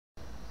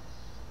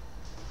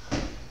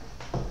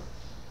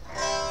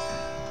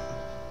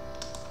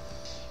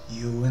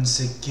Too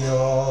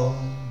insecure,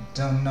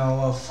 don't know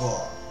what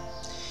for.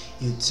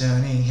 You're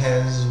turning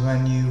heads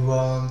when you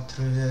walk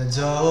through the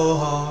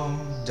door.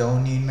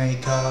 Don't need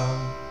makeup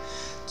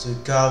to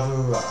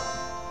cover up.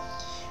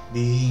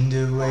 Being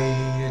the way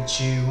that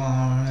you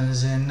are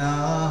is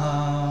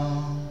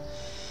enough.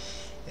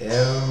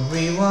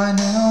 Everyone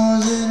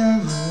else in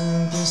the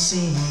room can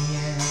see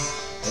it.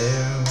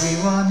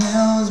 Everyone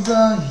else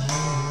but you.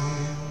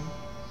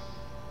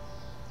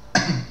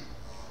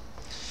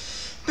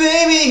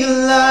 Baby, you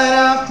light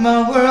up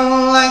my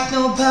world like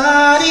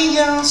nobody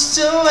else.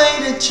 The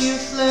way that you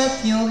flip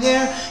your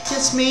hair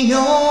gets me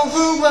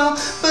overwhelmed.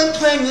 But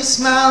when you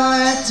smile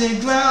at the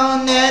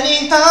ground,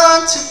 it's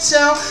hard to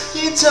tell.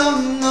 You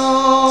don't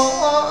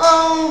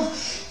know,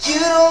 you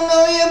don't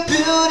know you're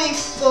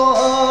beautiful.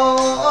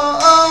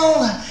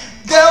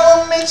 That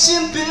what makes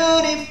you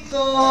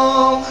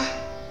beautiful.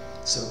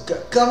 So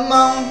come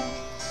on,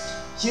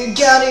 you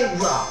got it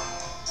wrong.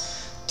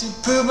 To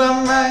prove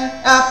I'm right,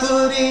 I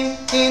put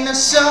it in a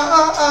song.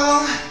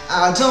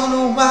 I don't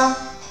know why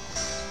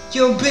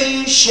you're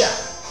being shy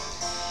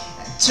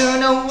and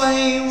turn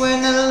away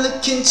when I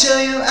look into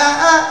your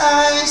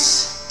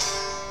eyes.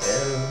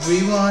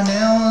 Everyone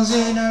else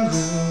in the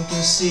room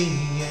can see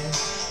it.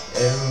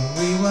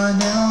 Everyone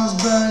else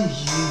but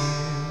you.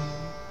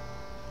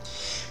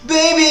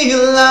 Baby, you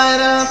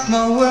light up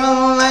my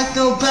world like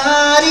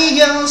nobody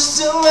else.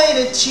 The way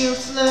that you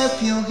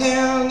flip your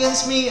hair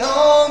gets me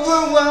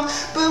overwhelmed.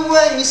 But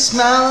when you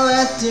smile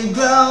at the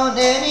ground,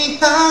 it's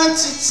hard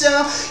to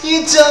tell.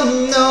 You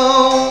don't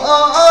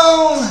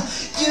know,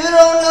 you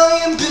don't know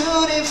you're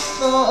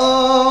beautiful.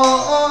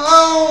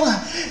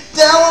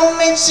 That what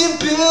makes you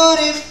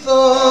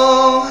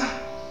beautiful.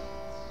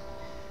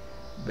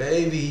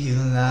 Baby, you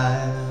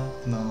light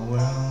up my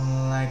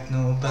world like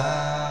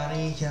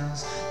nobody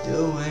else.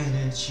 The way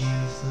that you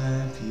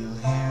flip your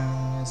hair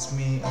gets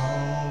me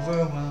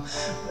overwhelmed.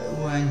 But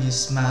when you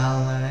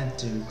smile at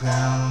the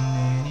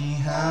ground,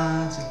 it's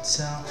hard to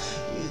tell.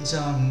 You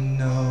don't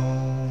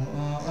know.